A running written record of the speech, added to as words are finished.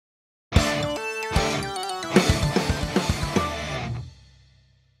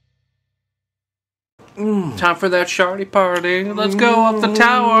Time for that shardy party. Let's go up the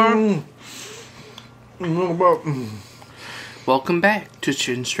tower. Welcome back to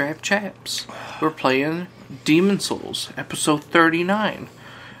Chinstrap Chaps. We're playing Demon Souls, episode 39.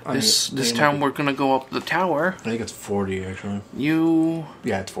 This time we're gonna go up the tower. I think it's 40 actually.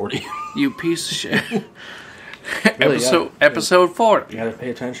 Yeah, it's 40. You piece of shit. Really, episode 40. You gotta pay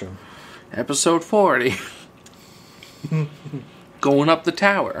attention. Episode 40. Going up the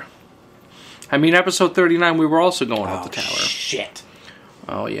tower. I mean, episode 39, we were also going up the tower. Shit.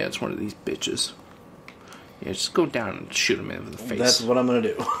 Oh, yeah, it's one of these bitches. Yeah, just go down and shoot him in the face. That's what I'm gonna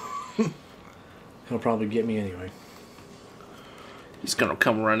do. He'll probably get me anyway. He's gonna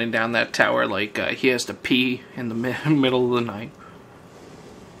come running down that tower like he has to pee in the middle of the night.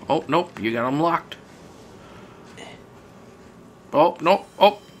 Oh, nope, you got him locked. Oh, no,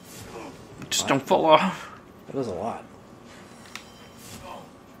 oh. Just don't fall off. That is a lot.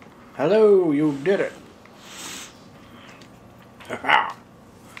 Hello, you did it.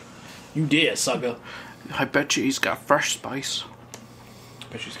 You did, sucker. I bet you he's got fresh spice. I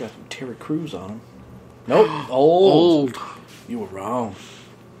bet he's got some Terry Crews on him. Nope, old. You were wrong.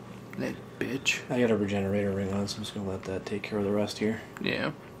 That bitch. I got a regenerator ring on, so I'm just gonna let that take care of the rest here.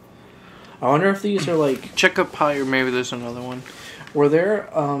 Yeah. I wonder if these are like... Check up higher, maybe there's another one. Were there,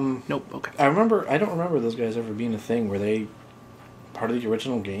 Nope, okay. I don't remember those guys ever being a thing. Were they part of the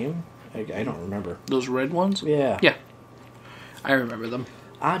original game? I don't remember. Those red ones? Yeah. Yeah. I remember them.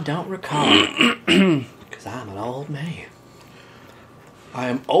 I don't recall. Because I'm an old man. I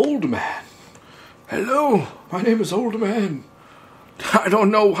am old man. Hello. My name is Old Man. I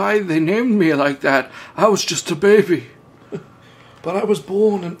don't know why they named me like that. I was just a baby. But I was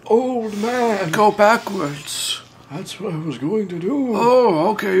born an old man. Go backwards. That's what I was going to do.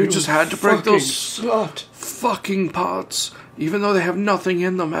 Oh, okay. You just had to break those slut. fucking pots, even though they have nothing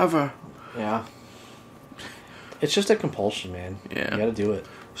in them ever. Yeah. It's just a compulsion, man. Yeah. You gotta do it.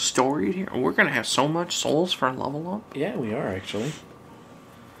 Storied here. We're gonna have so much souls for a level up. Yeah, we are, actually.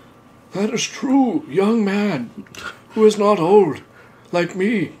 That is true, young man, who is not old, like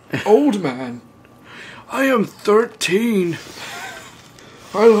me, old man. I am 13.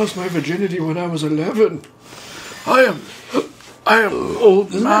 I lost my virginity when I was 11. I am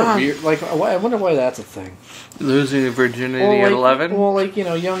old man. Weird? Like, I wonder why that's a thing. Losing your virginity at 11? Well, like, you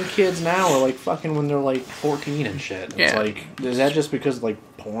know, young kids now are, like, fucking when they're, like, 14 and shit. Yeah. It's like, is that just because, like,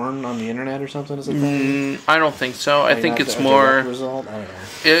 porn on the internet or something is a thing? I don't think so. Like, I think it's a more... result? I don't know.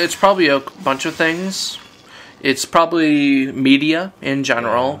 It's probably a bunch of things. It's probably media in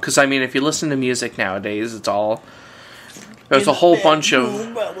general. Because, I mean, if you listen to music nowadays, it's all... There's a whole bunch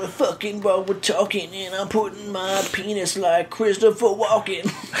of... While we're fucking, while we're talking, and I'm putting my penis like Christopher Walken.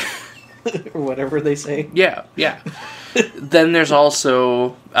 Or whatever they say. Yeah. Then there's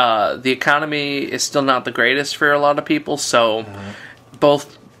also... the economy is still not the greatest for a lot of people, so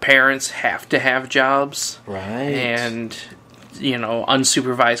both parents have to have jobs. Right. And, you know,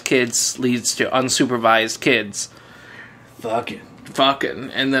 unsupervised kids leads to unsupervised kids.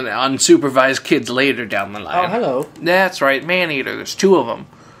 Fucking, and then unsupervised kids later down the line. Oh, hello. That's right, Maneater. There's two of them.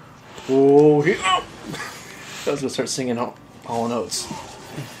 Oh, I was going to start singing Hall Oates.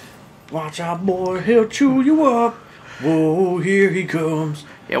 Watch out, boy, he'll chew you up. Whoa, here he comes.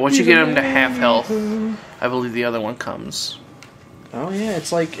 Yeah, once you get him to half health, I believe the other one comes. Oh, yeah,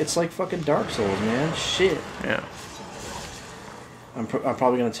 it's like fucking Dark Souls, man. Shit. Yeah. I'm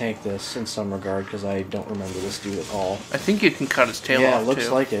probably going to tank this in some regard, because I don't remember this dude at all. I think you can cut his tail off, Yeah, it looks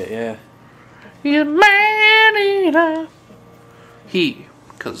like it, yeah. He's a man-eater. He,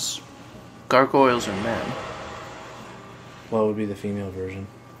 because gargoyles are men. What would be the female version?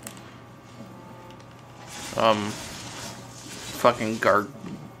 Fucking gargales.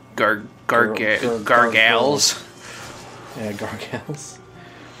 Yeah, gargales.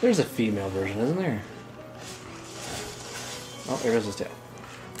 There's a female version, isn't there? Oh, there goes his tail.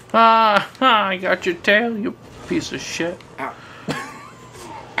 I got your tail, you piece of shit. Ow.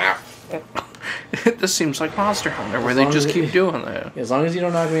 Ow. This seems like Monster Hunter, where they just keep doing that. As long as you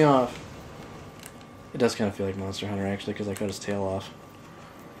don't knock me off. It does kind of feel like Monster Hunter, actually, because I cut his tail off.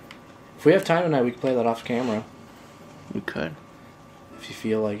 If we have time tonight, we can play that off camera. We could. If you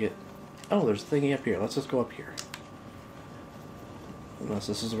feel like it. Oh, there's a thingy up here. Let's just go up here. Unless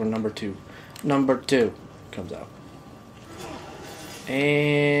this is where number 2 comes out.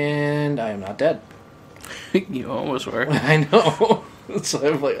 And I am not dead. You almost were. I know. So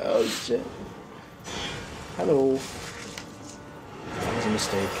I'm like, oh shit. Hello. That was a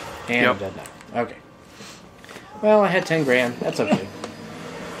mistake. And I'm dead now. Okay. Well, I had 10 grand. That's okay.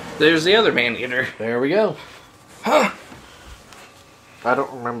 There's the other Maneater. There we go. Huh. I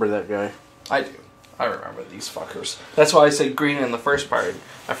don't remember that guy. I do. I remember these fuckers. That's why I said green in the first part.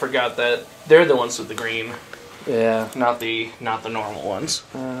 I forgot that they're the ones with the green. Yeah. Not the normal ones.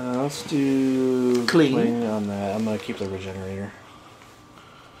 Let's do clean on that. I'm gonna keep the regenerator.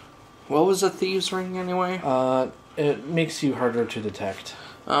 What was a thieves ring anyway? It makes you harder to detect.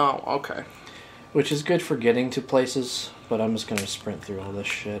 Oh, okay. Which is good for getting to places, but I'm just gonna sprint through all this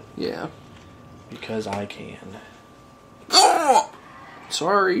shit. Yeah. Because I can. Oh!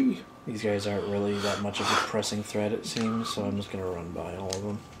 Sorry. These guys aren't really that much of a pressing threat, it seems, so I'm just gonna run by all of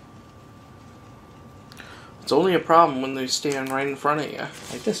them. It's only a problem when they stand right in front of you.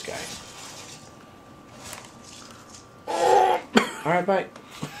 Like this guy. Alright, bye.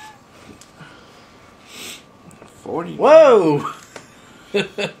 40. Whoa!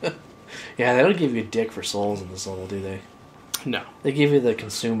 Yeah, they don't give you a dick for souls in this level, do they? No. They give you the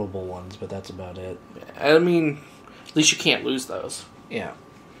consumable ones, but that's about it. I mean, at least you can't lose those. Yeah.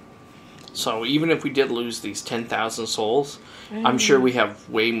 So even if we did lose these 10,000 souls, I'm sure we have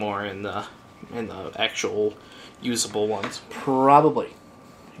way more in the actual usable ones. Probably.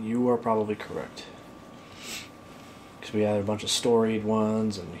 You are probably correct. Because we had a bunch of storied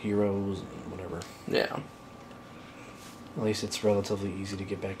ones and heroes and whatever. Yeah. At least it's relatively easy to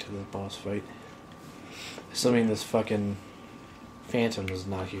get back to the boss fight. Assuming this fucking Phantom is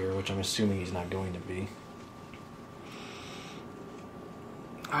not here, which I'm assuming he's not going to be.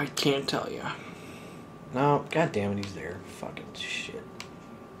 I can't tell you. No, god damn it, he's there. Fucking shit.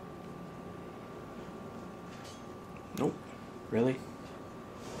 Nope. Really?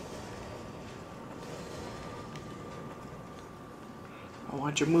 Oh,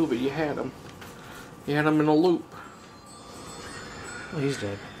 why'd you move it? You had him. You had him in a loop. Well, he's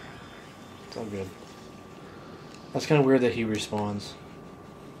dead. It's all good. That's kind of weird that he respawns.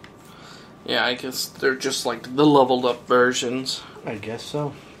 Yeah, I guess they're just like the leveled up versions. I guess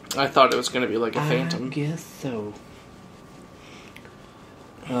so. I thought it was going to be like a Phantom. I guess so.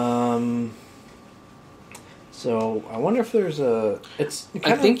 So I wonder if there's a.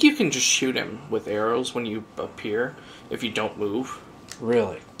 I think you can just shoot him with arrows when you appear if you don't move.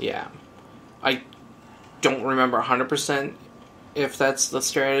 Really? Yeah. I don't remember 100% if that's the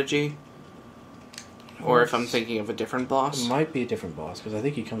strategy. Or if I'm thinking of a different boss. It might be a different boss, because I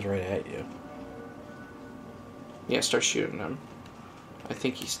think he comes right at you. Yeah, start shooting him. I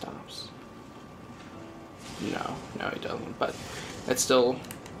think he stops. No, he doesn't. But it still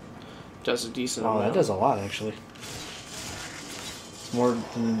does a decent amount. Oh, that does a lot, actually. It's more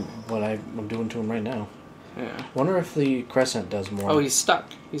than what I'm doing to him right now. Yeah. Wonder if the Crescent does more. Oh, he's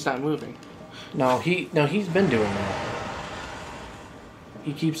stuck. He's not moving. No, he's been doing that.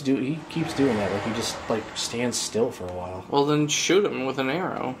 He keeps doing that. Like he just stands still for a while. Well, then shoot him with an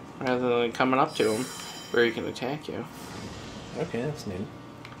arrow rather than coming up to him where he can attack you. Okay, that's neat.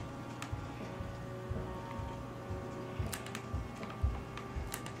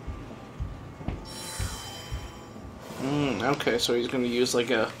 Okay, so he's going to use like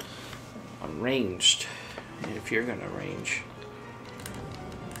a ranged, if you're going to range.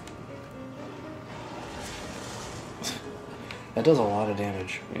 That does a lot of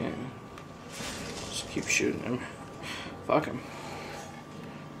damage. Yeah. Just keep shooting him. Fuck him.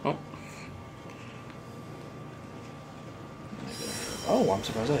 Oh. Oh, I'm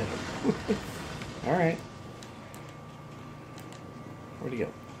surprised I hit him. Alright. Where'd he go?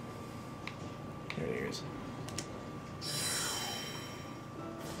 There he is.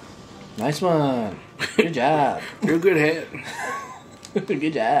 Nice one. Good job. You're a good hit.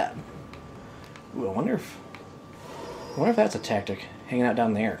 Good job. Ooh, I wonder if that's a tactic, hanging out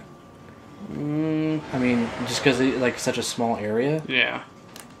down there. I mean, just because like such a small area. Yeah.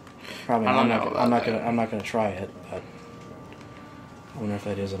 Probably. I don't know I'm not that. I'm not gonna try it, but I wonder if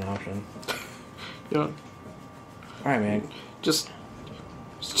that is an option. Yeah. All right, man. Just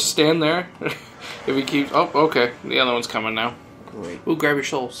stand there. If he keeps. Oh, okay. The other one's coming now. Great. Ooh, grab your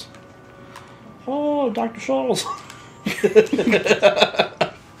souls. Oh, Dr. Scholes.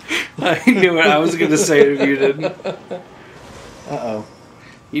 I knew it. I was going to say it if you didn't. Uh-oh.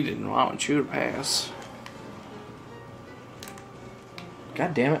 He didn't want you to pass.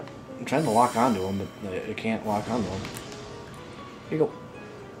 God damn it. I'm trying to lock onto him, but I can't lock onto him. Here you go.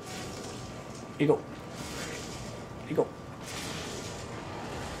 Here you go. Here you go.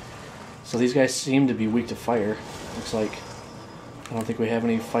 So these guys seem to be weak to fire. Looks like. I don't think we have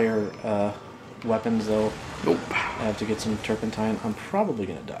any fire weapons, though. Nope. I have to get some turpentine. I'm probably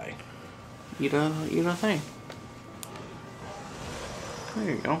going to die. Eat a thing.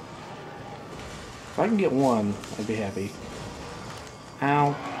 There you go. If I can get one, I'd be happy.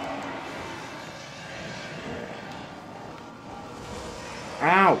 Ow.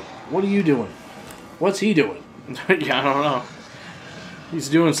 Ow! What are you doing? What's he doing? Yeah, I don't know. He's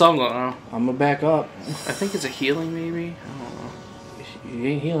doing something. I don't know. I'm gonna back up. I think it's a healing, maybe. I don't know. He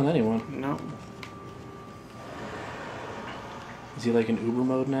ain't healing anyone. No. Is he like in Uber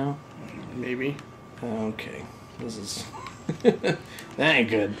mode now? Maybe. Okay. This is... that ain't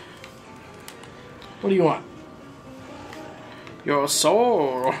good. What do you want? Your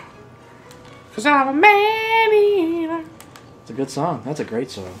soul. 'Cause I'm a man-eater. It's a good song. That's a great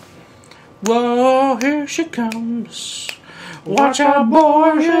song. Whoa, here she comes. Watch out,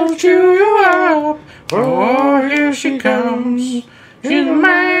 boy, she'll chew you up. Whoa, here she comes. She's a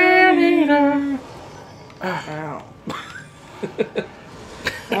man-eater. Ow.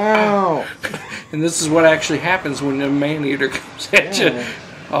 Ow. And this is what actually happens when a man-eater comes at you. Yeah.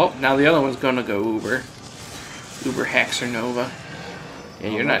 Oh, now the other one's gonna go Uber. Uber hacks or Nova. Yeah,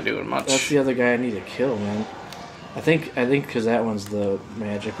 you're not doing much. That's the other guy I need to kill, man. I think because that one's the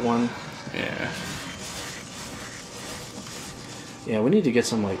magic one. Yeah. Yeah, we need to get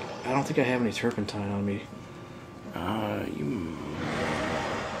some, like... I don't think I have any turpentine on me. You...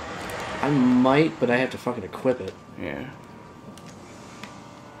 I might, but I have to fucking equip it. Yeah.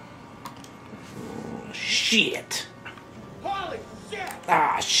 Shit! Holy shit!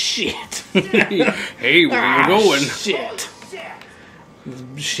 Ah, shit! Hey, where you going? Shit!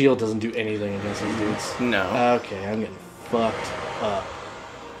 The shield doesn't do anything against these dudes. No. Okay, I'm getting fucked up.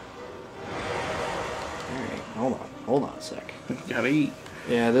 Alright, hold on a sec. Gotta eat.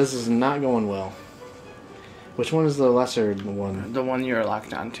 Yeah, this is not going well. Which one is the lesser one? The one you're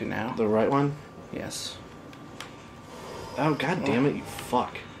locked onto now. The right one? Yes. Oh, god damn it, you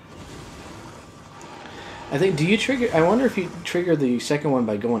fuck. I think, do you trigger... I wonder if you trigger the second one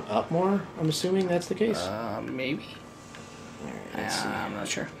by going up more? I'm assuming that's the case. Maybe. Alright, let's see. I'm not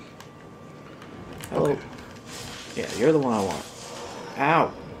sure. Hello. Okay. Yeah, you're the one I want.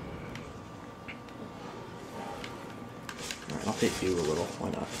 Ow. Alright, I'll hit you a little. Why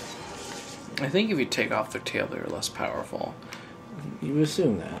not? I think if you take off their tail, they're less powerful. You would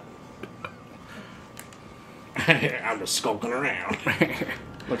assume that. I'm just skulking around.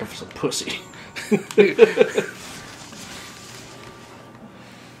 Looking for some pussy.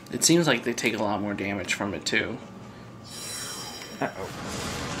 It seems like they take a lot more damage from it, too. Uh-oh.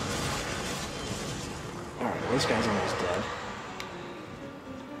 Alright, well, this guy's almost dead.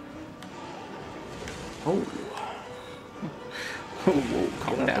 Oh. Whoa,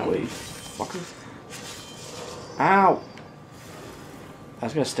 calm Get out down. the way, fucker. Ow! I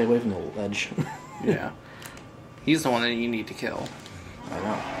was gonna stay away from the ledge. Yeah. He's the one that you need to kill. I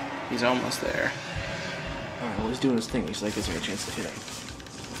know. He's almost there. Alright, well, he's doing his thing. He's like, gives me a chance to hit him.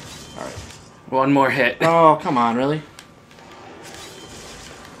 Alright. One more hit. Oh, come on, really?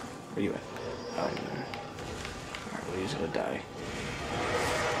 Where you at? Oh, there. Alright, well, he's gonna die.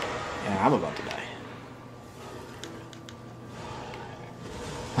 Yeah, I'm about to die.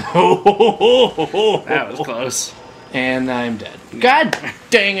 That was close. And I'm dead. God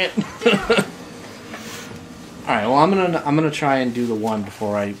dang it! Alright, well, I'm gonna try and do the one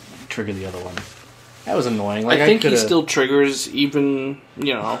before I trigger the other one. That was annoying. Like, I think he still triggers even,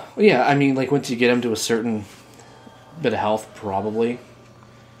 Yeah, I mean, like, once you get him to a certain bit of health, probably.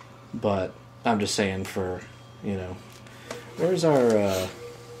 But I'm just saying for, Where's our,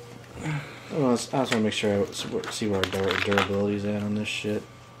 I just want to make sure I see where our durability's at on this shit.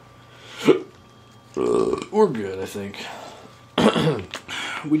 We're good, I think.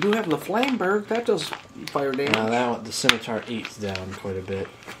 We do have the Flamberg. That does fire damage. The Scimitar eats down quite a bit.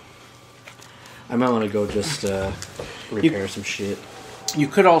 I might want to go just repair some shit. You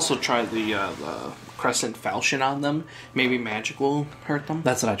could also try the Crescent Falchion on them. Maybe magic will hurt them.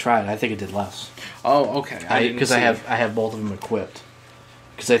 That's what I tried. I think it did less. Oh, okay. Because I have both of them equipped.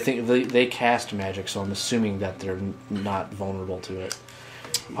 Because I think they cast magic, so I'm assuming that they're not vulnerable to it.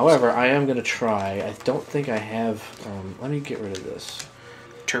 However, I am going to try. I don't think I have... let me get rid of this.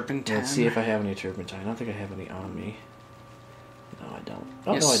 Turpentine? Let's see if I have any turpentine. I don't think I have any on me. No, I don't.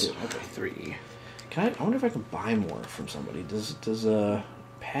 Oh, yes. no, I do. Okay. 3. I wonder if I can buy more from somebody. Does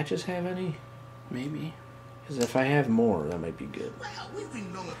Patches have any? Maybe. Because if I have more, that might be good.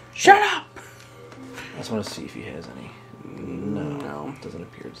 Shut up! I just want to see if he has any. No. Doesn't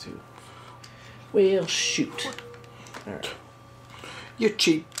appear to. Well, shoot. Alright. You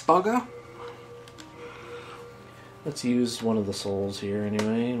cheap bugger. Let's use one of the souls here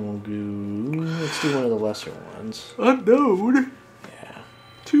anyway, and let's do one of the lesser ones. Unknown. Yeah.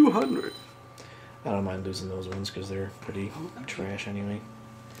 200. I don't mind losing those ones because they're pretty trash anyway.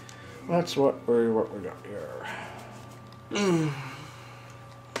 That's what we got here.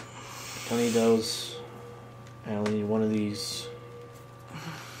 I need those. I only need one of these.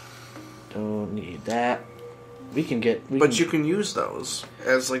 Don't need that. We can get... But you can use those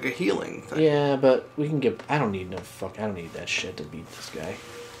as like a healing thing. Yeah, but we can get... I don't need that shit to beat this guy.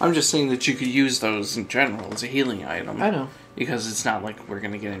 I'm just saying that you could use those in general as a healing item. I know. Because it's not like we're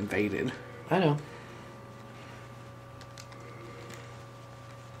going to get invaded. I know.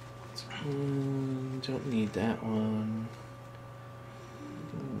 Don't need that one.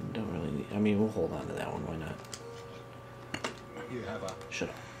 Don't really need... I mean, we'll hold on to that one. Why not? You have a... Shut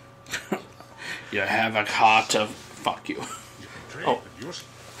up. You have a heart of... Fuck you. Oh.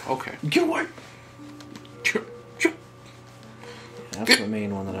 Okay. Get away! That's the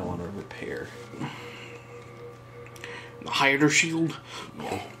main one that I want to repair. The hider shield?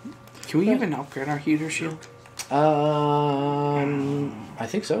 Yeah. Can we even upgrade our heater shield? I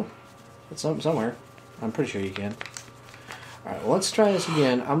think so. It's somewhere. I'm pretty sure you can. Alright, well, let's try this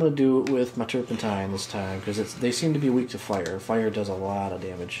again. I'm going to do it with my turpentine this time, because they seem to be weak to fire. Fire does a lot of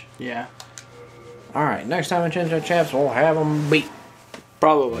damage. Yeah. Alright, next time on Chinstrap Chaps, we'll have them beat.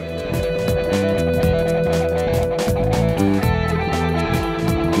 Probably.